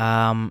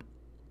 But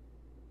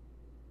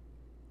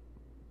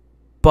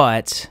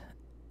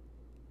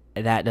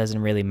that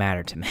doesn't really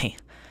matter to me.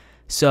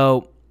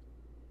 So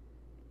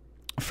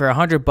for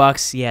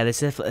 $100, yeah,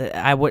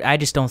 I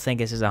just don't think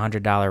this is a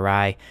 $100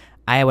 rye.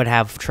 I would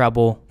have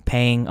trouble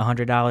paying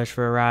 $100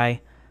 for a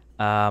rye.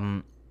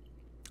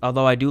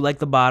 Although I do like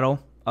the bottle,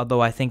 although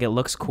I think it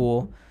looks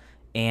cool,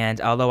 and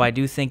although I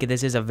do think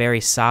this is a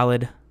very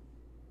solid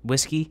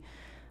whiskey,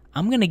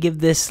 I'm going to give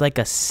this like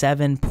a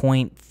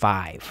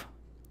 7.5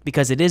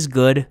 because it is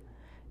good,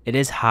 it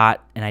is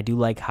hot, and I do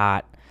like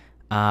hot,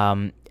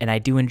 and I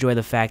do enjoy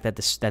the fact that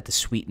the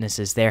sweetness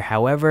is there.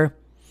 However,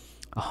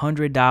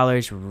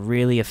 $100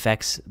 really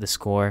affects the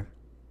score.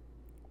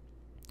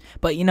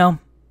 But you know,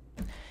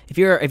 if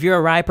you're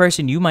a rye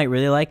person, you might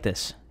really like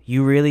this.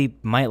 You really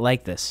might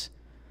like this.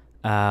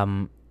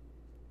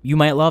 You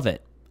might love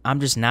it. I'm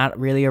just not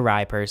really a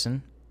rye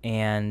person,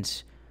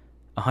 and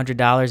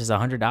 $100 is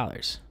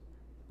 $100.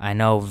 I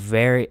know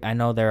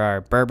there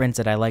are bourbons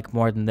that I like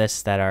more than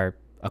this that are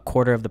a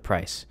quarter of the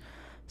price.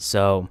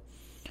 So,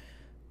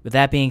 with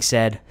that being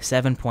said,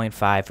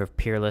 7.5 for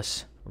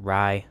Peerless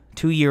Rye,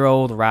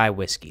 2-year-old rye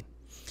whiskey.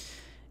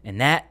 And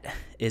that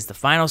is the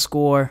final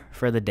score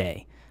for the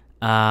day.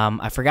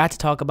 I forgot to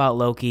talk about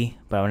Loki,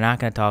 but we're not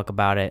going to talk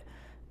about it.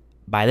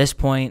 By this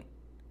point,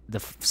 the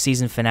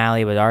season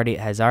finale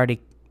has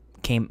already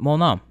came. Well,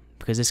 no,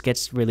 because this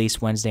gets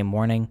released Wednesday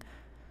morning,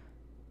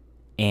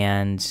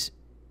 and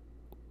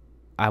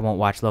I won't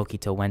watch Loki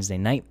till Wednesday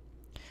night.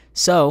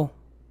 So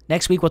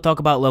next week we'll talk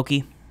about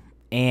Loki,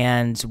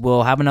 and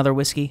we'll have another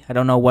whiskey. I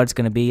don't know what it's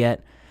going to be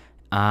yet,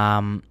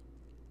 but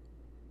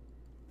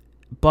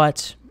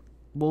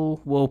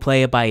we'll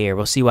play it by ear.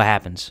 We'll see what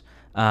happens.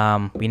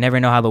 We never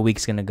know how the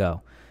week's going to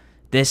go.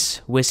 This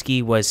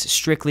whiskey was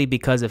strictly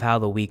because of how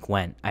the week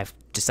went. I've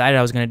decided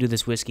I was going to do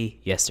this whiskey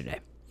yesterday,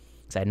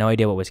 because I had no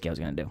idea what whiskey I was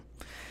going to do.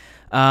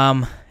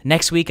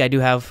 Next week I do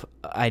have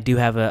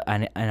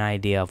an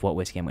idea of what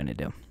whiskey I'm going to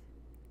do.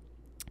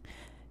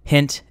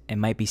 Hint, it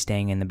might be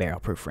staying in the barrel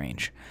proof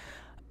range.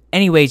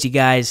 Anyways, you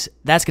guys,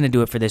 that's going to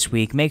do it for this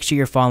week. Make sure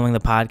you're following the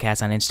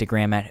podcast on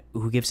Instagram at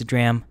Who Gives a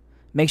Dram.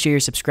 Make sure you're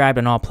subscribed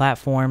on all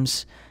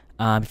platforms.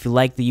 If you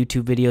like the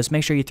YouTube videos,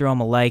 make sure you throw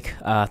them a like,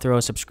 throw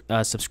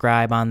a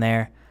subscribe on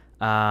there,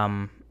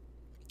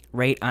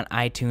 rate on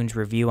iTunes,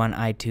 review on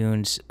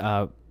iTunes,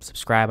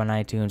 subscribe on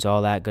iTunes,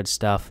 all that good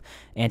stuff,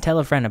 and tell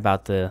a friend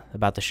about the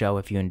show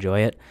if you enjoy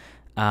it.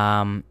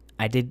 I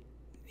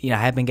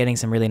have been getting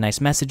some really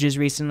nice messages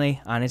recently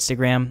on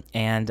Instagram,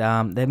 and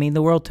they mean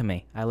the world to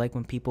me. I like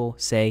when people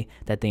say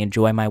that they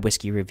enjoy my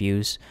whiskey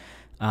reviews,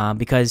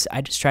 because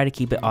I just try to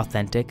keep it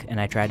authentic, and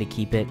I try to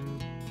keep it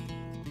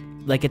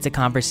like it's a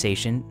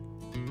conversation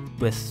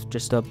with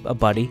just a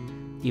buddy,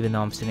 even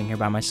though I'm sitting here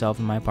by myself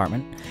in my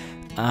apartment.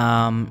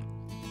 But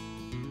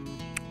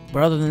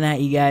other than that,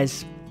 you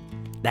guys,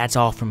 that's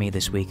all for me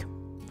this week.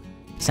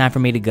 It's time for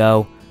me to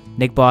go.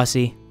 Nick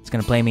Bossy is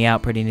going to play me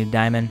out Pretty New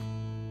Diamond,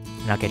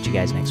 and I'll catch you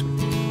guys next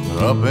week.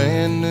 Up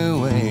in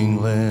New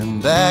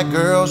England, that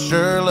girl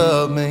sure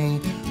loved me.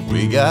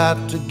 We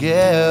got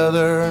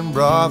together and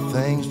brought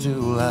things to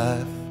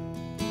life.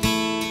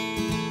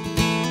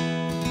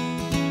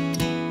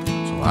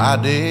 So I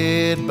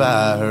did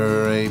buy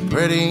her a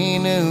pretty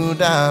new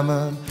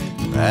diamond,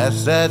 and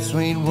asked that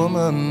sweet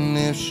woman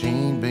if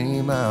she'd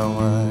be my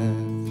wife.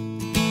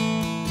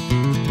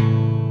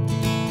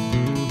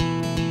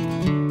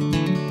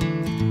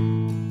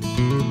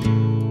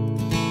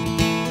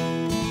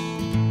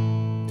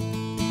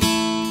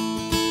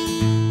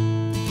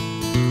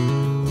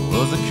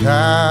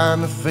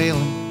 Kind of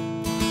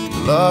feeling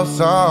love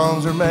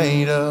songs are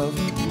made of.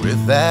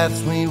 With that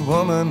sweet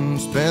woman,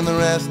 spend the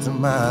rest of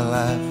my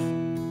life.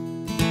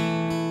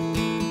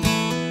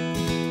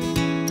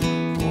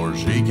 Before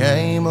she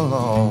came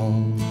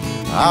along,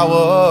 I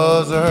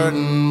was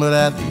hurting, but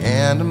at the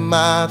end of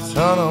my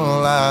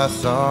tunnel, I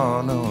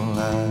saw no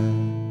light.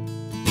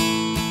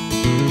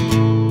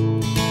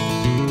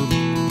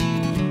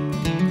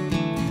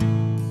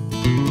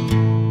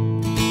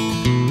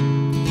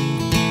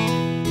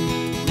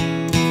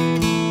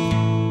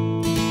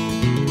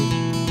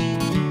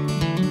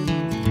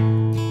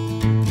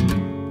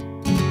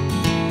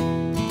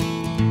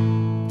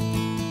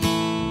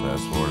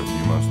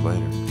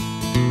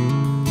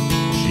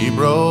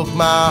 Broke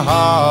my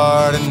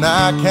heart and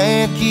I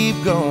can't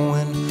keep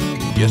going.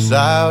 Guess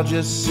I'll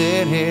just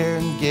sit here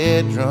and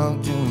get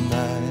drunk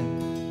tonight.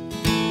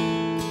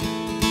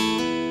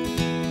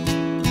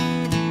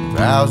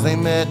 Vows they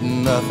meant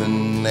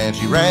nothing and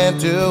she ran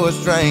to a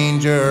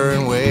stranger,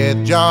 and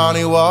with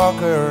Johnny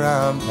Walker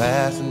I'm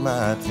passing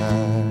my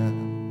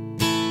time.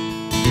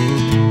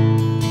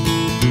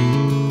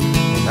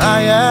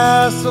 I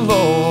asked the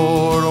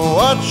Lord,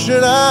 what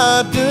should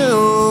I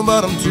do?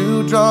 But I'm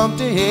too drunk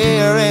to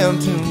hear him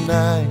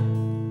tonight.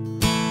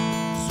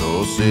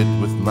 So sit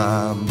with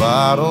my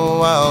bottle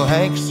while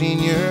Hank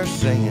Sr.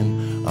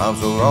 singing, I'm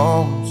so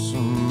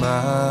lonesome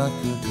I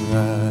could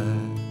cry.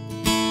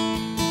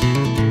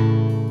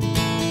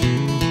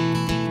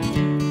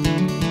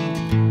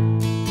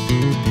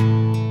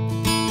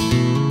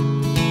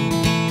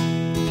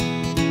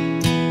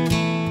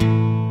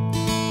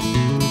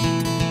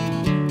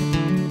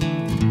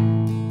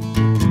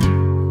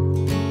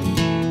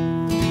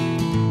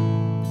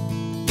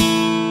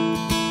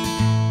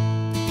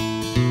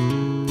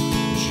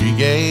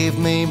 Gave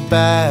me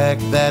back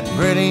that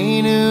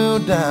pretty new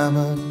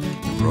diamond,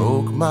 and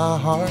broke my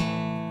heart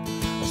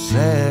a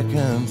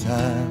second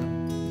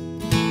time.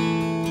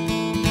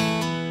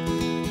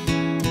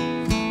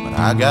 But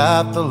I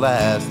got the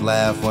last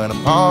laugh when I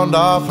pawned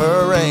off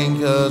her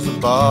ring, 'cause I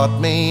bought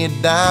me a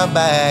dime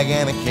bag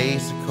and a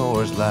case of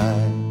Coors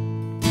Light.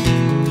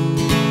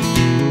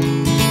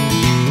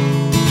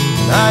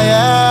 I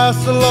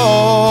asked the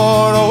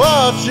Lord,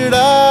 what should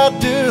I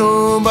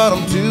do? But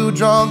I'm too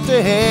drunk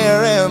to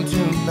hear him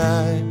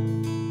tonight.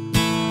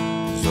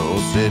 So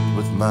sit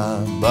with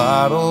my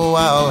bottle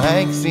while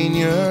Hank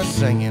Sr.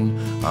 singing,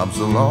 I'm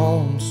so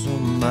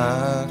lonesome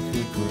I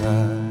could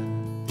cry.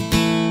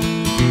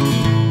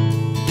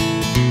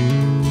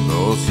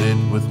 So sit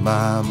with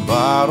my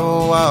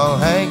bottle while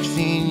Hank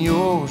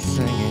Sr.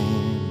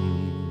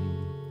 singing,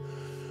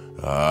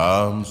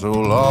 I'm so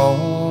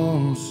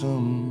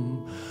lonesome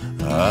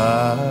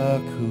I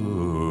could